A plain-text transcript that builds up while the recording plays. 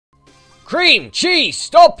Cream, cheese,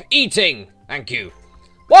 stop eating! Thank you.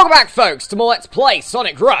 Welcome back, folks, to more Let's Play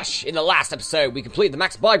Sonic Rush. In the last episode, we completed the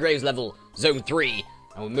Max Bygraves level, Zone 3,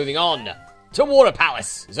 and we're moving on to Water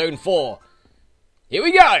Palace, Zone 4. Here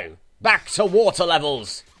we go! Back to water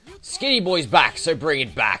levels. Skinny Boy's back, so bring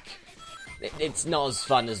it back. It's not as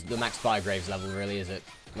fun as the Max Bygraves level, really, is it?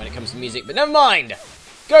 When it comes to music, but never mind!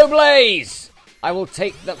 Go Blaze! I will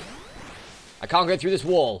take the... I can't go through this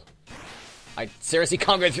wall. I seriously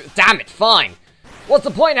can't go through... Damn it, fine! What's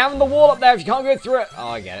the point in having the wall up there if you can't go through it? Oh,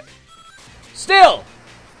 I get it. Still,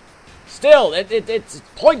 it's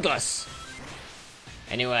pointless.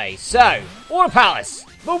 Anyway, so, Water Palace,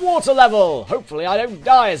 the water level. Hopefully I don't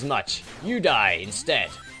die as much. You die instead.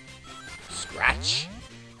 Scratch.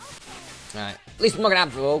 Alright, at least I'm not gonna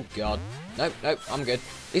have... Oh, God. Nope, I'm good.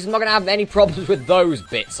 At least I'm not gonna have any problems with those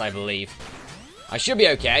bits, I believe. I should be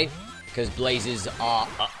okay, because Blazes are...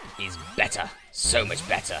 is better. So much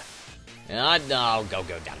better. No, go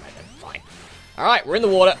down right then. Fine. Alright, we're in the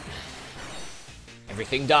water.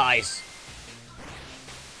 Everything dies.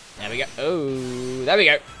 There we go. Oh, there we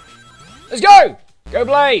go. Let's go! Go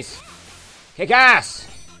Blaze! Kick ass!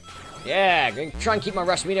 Yeah, I'm going to try and keep my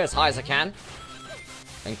rush meter as high as I can.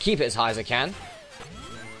 And keep it as high as I can.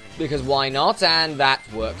 Because why not? And that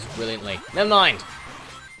works brilliantly. Never mind.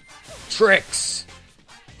 Tricks.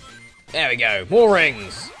 There we go. More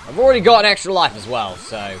rings. I've already got an extra life as well,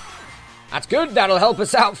 so... That's good, that'll help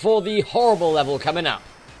us out for the horrible level coming up.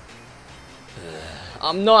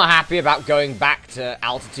 I'm not happy about going back to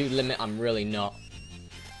altitude limit, I'm really not.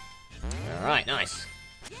 Alright, nice.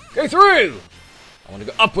 Go through! I want to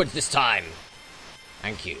go upwards this time.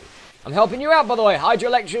 Thank you. I'm helping you out, by the way,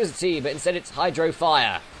 hydroelectricity, but instead it's hydro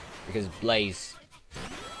fire. Because Blaze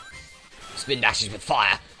spin dashes with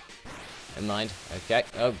fire. Never mind, okay.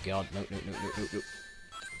 Oh god, no.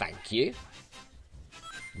 Thank you.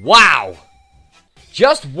 Wow!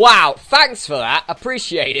 Just wow! Thanks for that.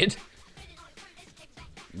 Appreciated.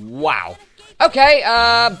 Wow. Okay,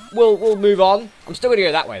 we'll move on. I'm still gonna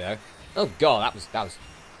go that way though. Oh god,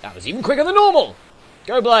 that was even quicker than normal.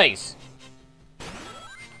 Go Blaze.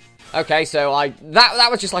 Okay, so that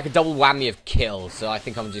was just like a double whammy of kills. So I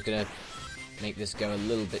think I'm just gonna make this go a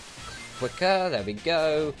little bit quicker. There we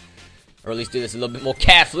go. Or at least do this a little bit more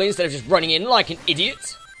carefully instead of just running in like an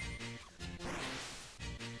idiot.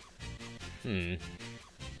 Yeah,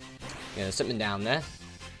 there's something down there.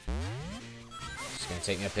 Just gonna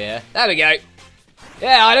take me up here. There we go.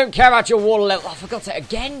 Yeah, I don't care about your water level. Oh, for God's sake,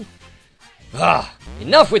 again? Ugh,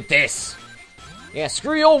 enough with this. Yeah,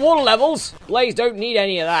 screw your water levels. Blaze don't need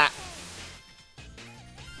any of that.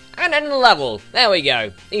 And end the level. There we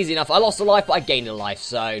go. Easy enough. I lost a life, but I gained a life,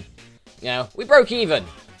 so... You know, we broke even.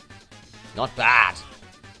 Not bad.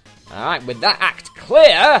 Alright, with that act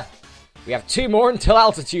clear... We have 2 more until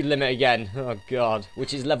altitude limit again. Oh god,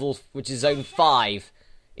 which is zone 5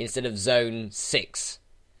 instead of zone 6.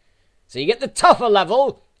 So you get the tougher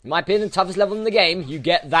level. In my opinion, the toughest level in the game. You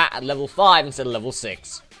get that at level 5 instead of level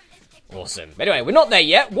 6. Awesome. But anyway, we're not there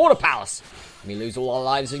yet. Water Palace. We lose all our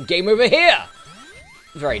lives and game over here.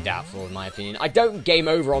 Very doubtful in my opinion. I don't game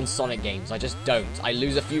over on Sonic games. I just don't. I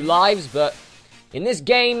lose a few lives, but in this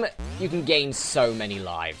game, you can gain so many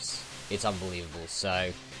lives. It's unbelievable.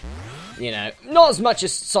 So... You know, not as much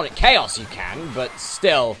as Sonic Chaos you can, but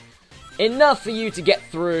still, enough for you to get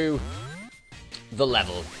through the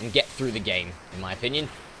level and get through the game, in my opinion.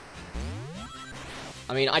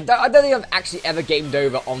 I mean, I don't think I've actually ever gamed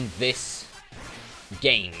over on this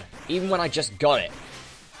game, even when I just got it.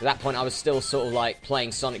 At that point, I was still sort of like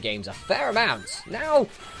playing Sonic games a fair amount. Now,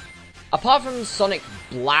 apart from Sonic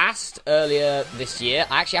Blast earlier this year,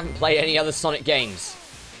 I actually haven't played any other Sonic games.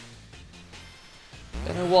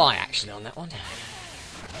 Don't know why, actually, on that one.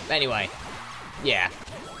 But anyway, yeah.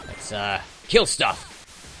 Let's, kill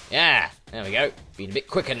stuff. Yeah, there we go. Being a bit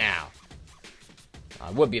quicker now. I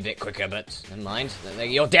would be a bit quicker, but never mind.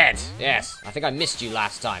 You're dead. Yes, I think I missed you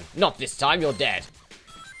last time. Not this time, you're dead.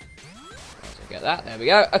 Let's get that. There we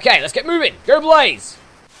go. Okay, let's get moving. Go Blaze.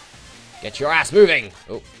 Get your ass moving.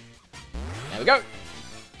 Oh. There we go.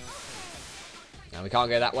 Now we can't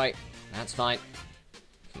go that way. That's fine.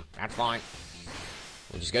 That's fine.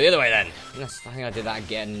 We'll just go the other way then. I think I did that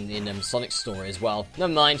again in Sonic's story as well.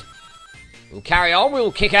 Never mind. We'll carry on. We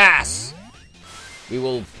will kick ass. We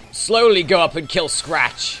will slowly go up and kill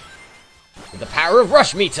Scratch. With the power of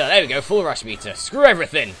Rush Meter. There we go. Full Rush Meter. Screw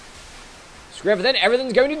everything. Screw everything.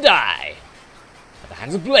 Everything's going to die. At the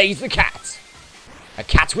hands of Blaze the cat. A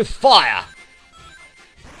cat with fire.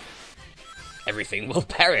 Everything will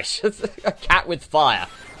perish. A cat with fire.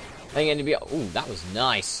 I think it'd be... Ooh, that was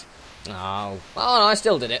nice. Oh, no, I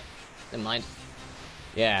still did it. Never mind.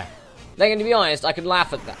 Yeah. Then, to be honest, I can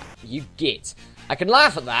laugh at that. You git. I can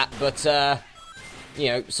laugh at that, but, you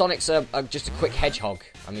know, Sonic's just a quick hedgehog.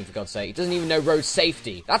 I mean, for God's sake, he doesn't even know road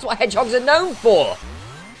safety. That's what hedgehogs are known for.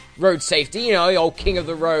 Road safety, you know, the old king of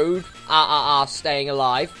the road. Staying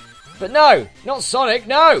alive. But no, not Sonic,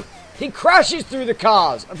 no! He crashes through the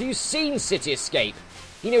cars. Have you seen City Escape?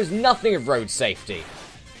 He knows nothing of road safety.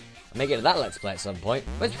 I may get to that Let's Play at some point.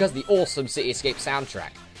 But it's because of the awesome City Escape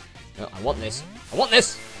soundtrack. No, I want this. I want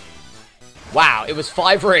this! Wow, it was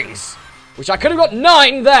 5 rings. Which I could have got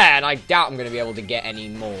 9 there, and I doubt I'm going to be able to get any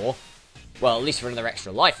more. Well, at least for another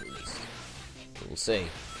extra life, at least. But we'll see.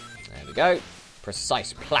 There we go.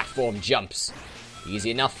 Precise platform jumps. Easy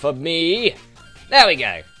enough for me. There we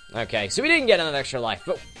go. Okay, so we didn't get another extra life,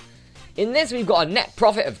 but in this we've got a net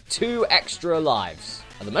profit of 2 extra lives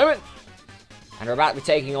at the moment. And we're about to be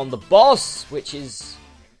taking on the boss, which is...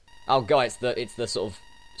 oh god, it's the sort of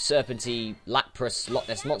serpenty, Lapras, Loch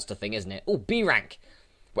Ness Monster thing, isn't it? Oh, B rank.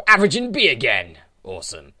 We're averaging B again.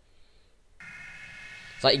 Awesome.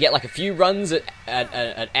 It's like you get like a few runs at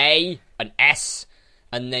an A, an S,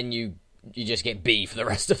 and then you just get B for the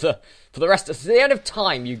rest of the the end of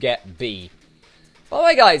time you get B. By the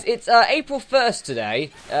way, guys, it's April 1st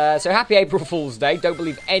today, so happy April Fool's Day. Don't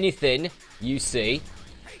believe anything you see.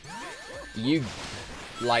 You,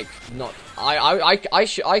 like, not...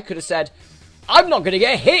 I could have said, I'm not going to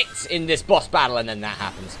get hit in this boss battle, and then that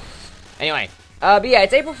happens. Anyway, but yeah,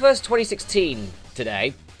 it's April 1st, 2016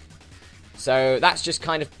 today. So that's just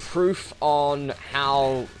kind of proof on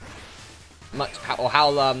how much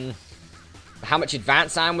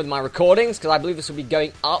advanced I am with my recordings, because I believe this will be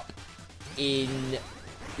going up in,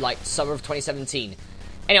 like, summer of 2017.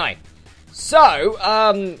 Anyway, so,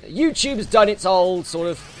 YouTube's done its old sort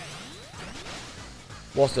of...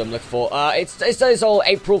 what's what I'm looking for? It's this old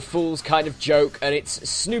April Fool's kind of joke, and it's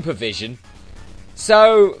Snoopervision.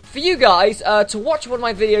 So, for you guys, to watch one of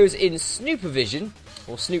my videos in Snoopervision,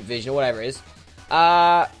 or Snoopvision, or whatever it is,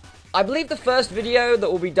 I believe the first video that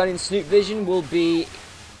will be done in Snoopvision will be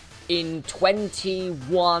in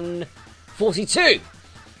 2142.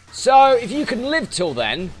 So, if you can live till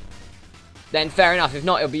then fair enough. If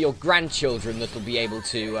not, it'll be your grandchildren that will be able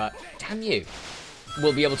to, damn you,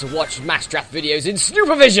 will be able to watch Masterath videos in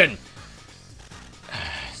Snoopervision!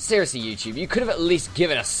 Seriously, YouTube, you could have at least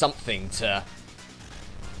given us something to,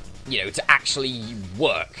 you know, to actually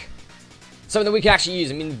work. Something that we can actually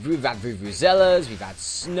use. I mean, we've had Vuvuzelas, we've had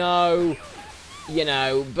snow, you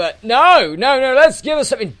know, but no, let's give us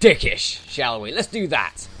something dickish, shall we? Let's do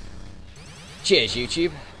that. Cheers,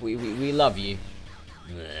 YouTube. We love you.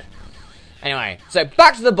 Blech. Anyway, so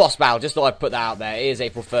back to the boss battle. Just thought I'd put that out there. It is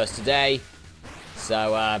April 1st today.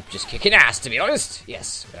 So, just kicking ass, to be honest.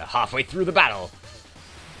 Yes, we're halfway through the battle.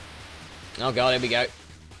 Oh god, here we go.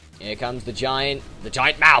 Here comes the giant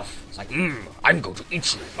mouth. It's like, I'm going to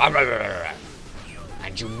eat you.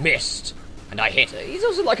 And you missed. And I hit. He's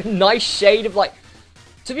also like a nice shade of, like...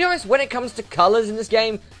 to be honest, when it comes to colours in this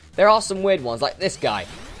game, there are some weird ones. Like this guy.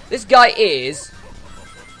 This guy is...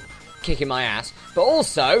 kicking my ass. But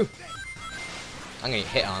also... I'm going to get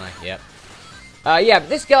hit, aren't I? Yep. Yeah, but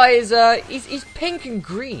this guy is, he's pink and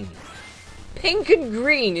green. Pink and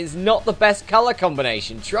green is not the best colour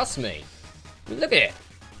combination, trust me. I mean, look at it.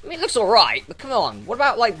 I mean, it looks alright, but come on. What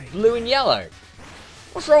about, like, blue and yellow?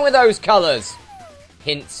 What's wrong with those colours?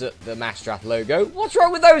 Hints at the Masterath logo. What's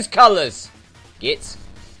wrong with those colours? Gits.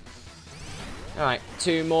 Alright,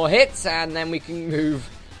 2 more hits, and then we can move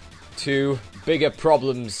to bigger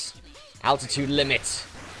problems. Altitude limit.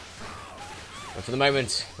 But for the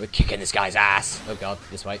moment, we're kicking this guy's ass. Oh god,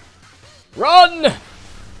 this way. Run!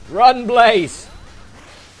 Run, Blaze!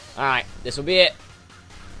 Alright, this will be it.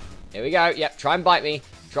 Here we go. Yep, try and bite me.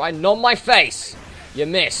 Try and gnaw my face. You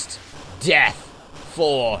missed. Death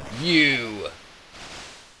for you.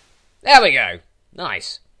 There we go.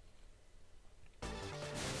 Nice.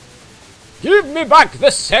 Give me back the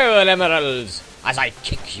soul emeralds as I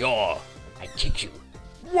kick you. Wah!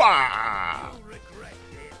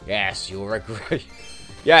 Yes, you'll regret.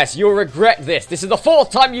 Yes, you'll regret this. This is the 4th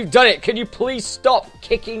time you've done it. Can you please stop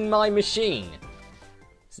kicking my machine?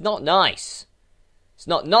 It's not nice. It's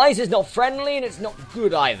not nice, it's not friendly, and it's not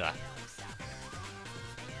good either.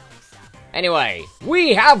 Anyway,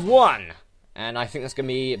 we have won. And I think that's going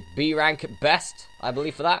to be B rank at best, I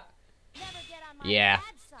believe, for that. Yeah.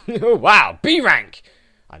 Oh, wow, B rank.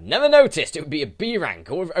 I've never noticed it would be a B rank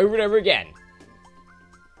over and over again.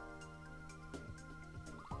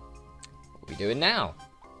 What are we doing now?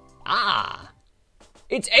 Ah,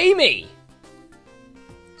 it's Amy.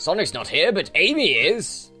 Sonic's not here, but Amy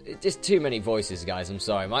is. just too many voices, guys. I'm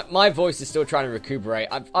sorry. My voice is still trying to recuperate.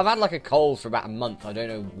 I've had like a cold for about a month. I don't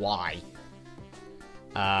know why.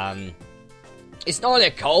 It's not really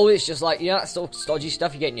a cold. It's just like, you know, that sort of stodgy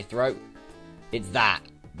stuff you get in your throat. It's that.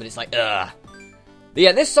 But it's like, ugh. But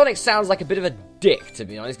yeah, this Sonic sounds like a bit of a dick, to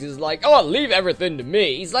be honest. Because it's like, oh, leave everything to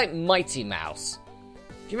me. He's like Mighty Mouse. Do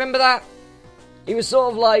you remember that? He was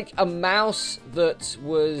sort of like a mouse that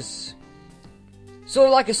was sort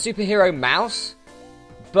of like a superhero mouse,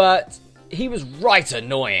 but he was right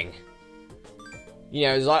annoying. You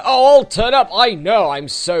know, it's like, oh, I'll turn up. I know I'm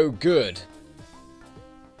so good.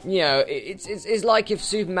 You know, it's like if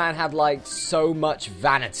Superman had like so much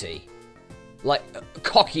vanity, like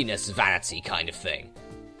cockiness vanity kind of thing.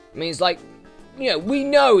 I mean, it's like, you know, we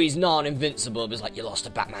know he's not invincible, but it's like, you lost to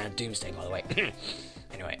Batman and Doomsday, by the way.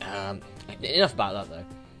 Anyway, enough about that, though.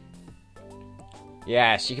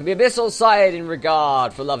 Yes, you can be abyssal-sided in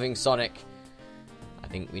regard for loving Sonic. I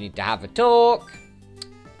think we need to have a talk.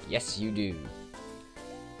 Yes, you do.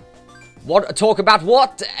 What? A talk about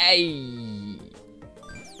what?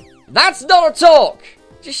 That's not a talk!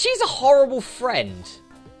 She's a horrible friend.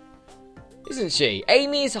 Isn't she?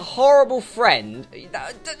 Amy's a horrible friend.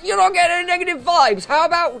 You're not getting any negative vibes. How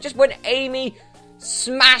about just when Amy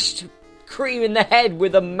smashed Cream in the head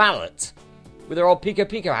with a mallet? With her old Pico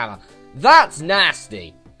Pico hammer. That's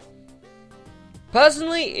nasty.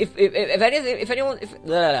 Personally, if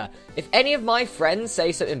any of my friends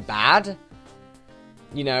say something bad,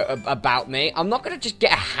 you know, about me, I'm not going to just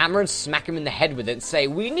get a hammer and smack him in the head with it and say,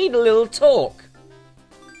 we need a little talk.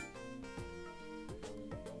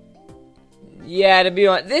 Yeah, to be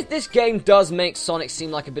honest, this game does make Sonic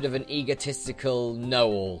seem like a bit of an egotistical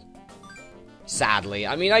know-all. Sadly.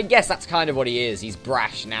 I mean, I guess that's kind of what he is. He's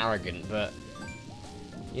brash and arrogant, but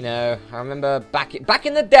you know, I remember back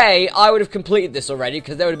in the day, I would have completed this already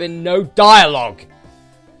because there would have been no dialogue.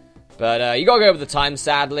 But you gotta go with the time,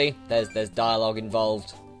 sadly. There's dialogue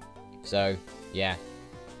involved. So, yeah.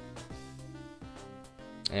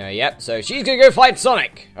 Anyway, yep, so she's gonna go fight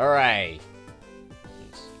Sonic. Hooray.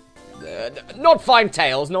 Not find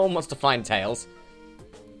Tails. No one wants to find Tails.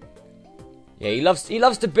 Yeah, he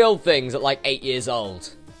loves to build things at like 8 years old.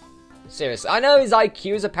 Seriously, I know his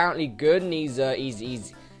IQ is apparently good, and he's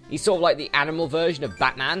sort of like the animal version of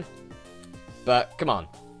Batman. But come on,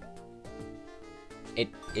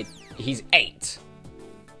 he's 8.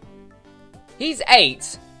 He's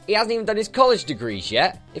 8. He hasn't even done his college degrees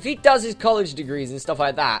yet. If he does his college degrees and stuff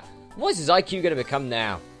like that, what is his IQ going to become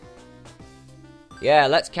now? Yeah,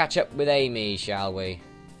 let's catch up with Amy, shall we?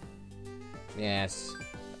 Yes.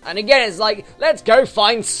 And again, it's like, let's go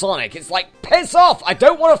find Sonic. It's like, piss off! I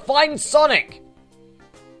don't want to find Sonic!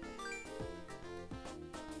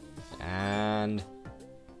 And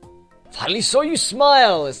finally saw you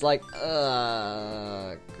smile! It's like,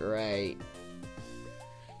 great.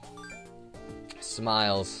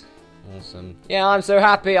 Smiles. Awesome. Yeah, I'm so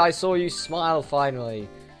happy I saw you smile finally.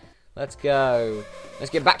 Let's go.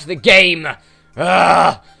 Let's get back to the game!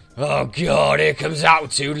 Oh god, here comes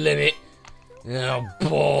altitude limit. Oh,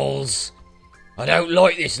 balls. I don't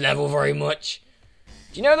like this level very much.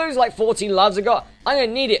 Do you know those, like, 14 lives I got? I'm gonna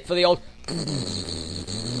need it for the old...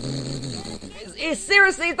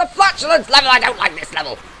 Seriously, it's the flatulence level. I don't like this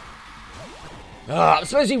level. I'm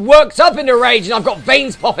supposed to be worked up into rage and I've got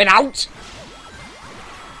veins popping out.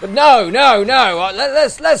 But no.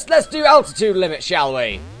 Let's do altitude limit, shall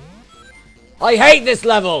we? I hate this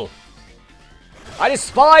level. I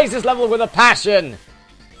despise this level with a passion.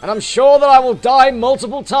 And I'm sure that I will die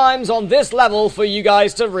multiple times on this level for you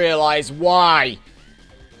guys to realize why.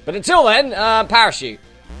 But until then, parachute.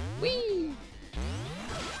 Whee!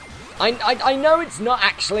 I know it's not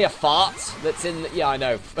actually a fart that's in... Yeah, I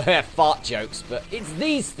know. Fart jokes. But it's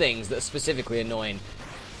these things that are specifically annoying.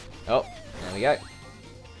 Oh, there we go.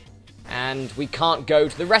 And we can't go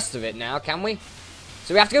to the rest of it now, can we?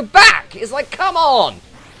 So we have to go back! It's like, come on!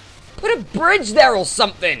 Put a bridge there or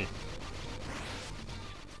something!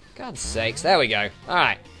 God's sakes, there we go.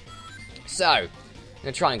 Alright. So, I'm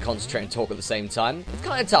going to try and concentrate and talk at the same time. It's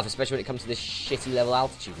kind of tough, especially when it comes to this shitty level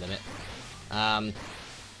altitude limit.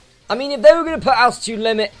 I mean, if they were going to put altitude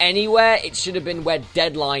limit anywhere, it should have been where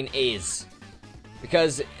Deadline is.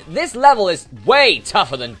 Because this level is way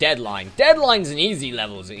tougher than Deadline. Deadline's an easy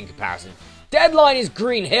level in comparison. Deadline is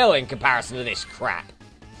Green Hill in comparison to this crap.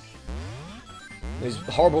 Those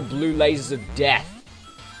horrible blue lasers of death.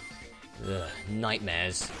 Ugh,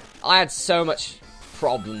 nightmares. I had so much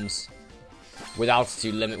problems with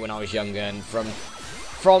altitude limit when I was younger, and from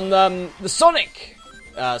the Sonic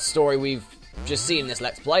story we've just seen in this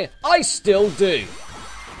Let's Play, I still do.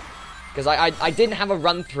 Because I didn't have a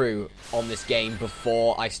run-through on this game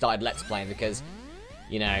before I started Let's Playing, because,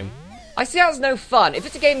 you know, I see how it's no fun. If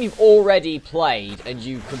it's a game you've already played and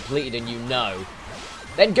you completed and you know,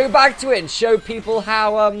 then go back to it and show people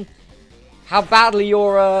how badly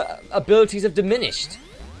your abilities have diminished.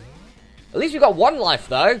 At least we've got one life,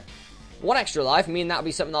 though. One extra life. I mean, that'll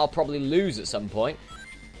be something I'll probably lose at some point.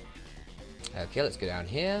 Okay, let's go down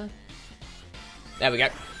here. There we go.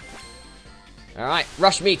 Alright,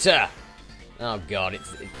 rush meter. Oh, God.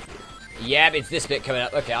 Yeah, it's this bit coming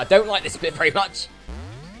up. Okay, I don't like this bit very much.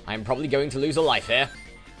 I'm probably going to lose a life here.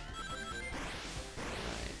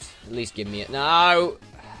 Right, at least give me it. No!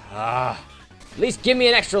 At least give me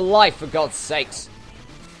an extra life, for God's sakes.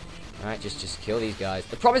 Alright, just kill these guys.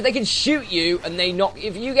 The problem is they can shoot you, and they not...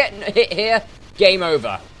 If you get hit here, game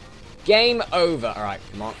over. Game over. Alright,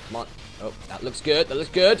 come on, come on. Oh, that looks good, that looks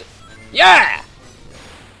good. Yeah!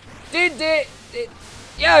 Did it.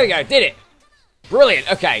 There we go, did it.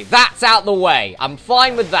 Brilliant, okay, that's out the way. I'm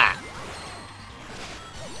fine with that.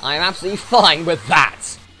 I am absolutely fine with that.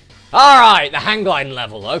 Alright, the hang glide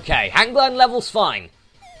level. Okay, hang glide level's fine.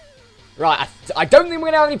 Right, I don't think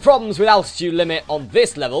we're going to have any problems with altitude limit on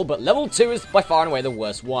this level, but level 2 is by far and away the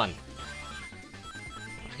worst one.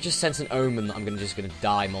 I can just sense an omen that I'm just going to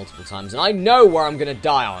die multiple times, and I know where I'm going to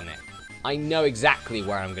die on it. I know exactly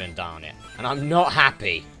where I'm going to die on it, and I'm not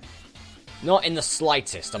happy. Not in the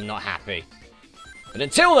slightest, I'm not happy. But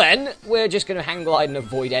until then, we're just going to hang glide and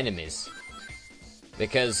avoid enemies.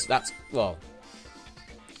 Because that's, well...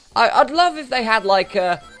 I'd love if they had like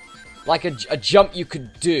a jump you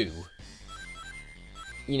could do.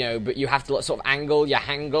 You know, but you have to sort of angle your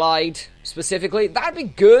hang glide specifically. That'd be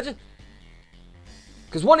good.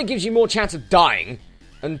 Because one, it gives you more chance of dying.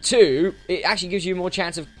 And two, it actually gives you more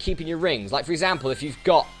chance of keeping your rings. Like, for example, if you've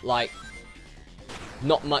got, like,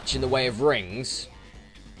 not much in the way of rings.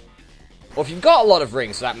 Or if you've got a lot of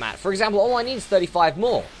rings, for that matter. For example, all I need is 35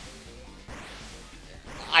 more.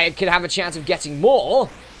 I could have a chance of getting more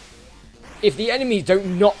if the enemies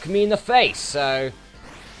don't knock me in the face. So,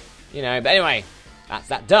 you know, but anyway... That's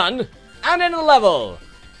that done. And end of the level.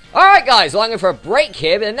 Alright guys, well I'm going for a break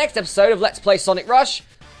here, but in the next episode of Let's Play Sonic Rush,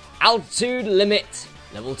 Altitude Limit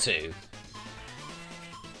Level 2.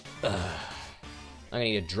 I'm going to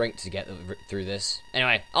need a drink to get through this.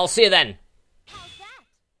 Anyway, I'll see you then.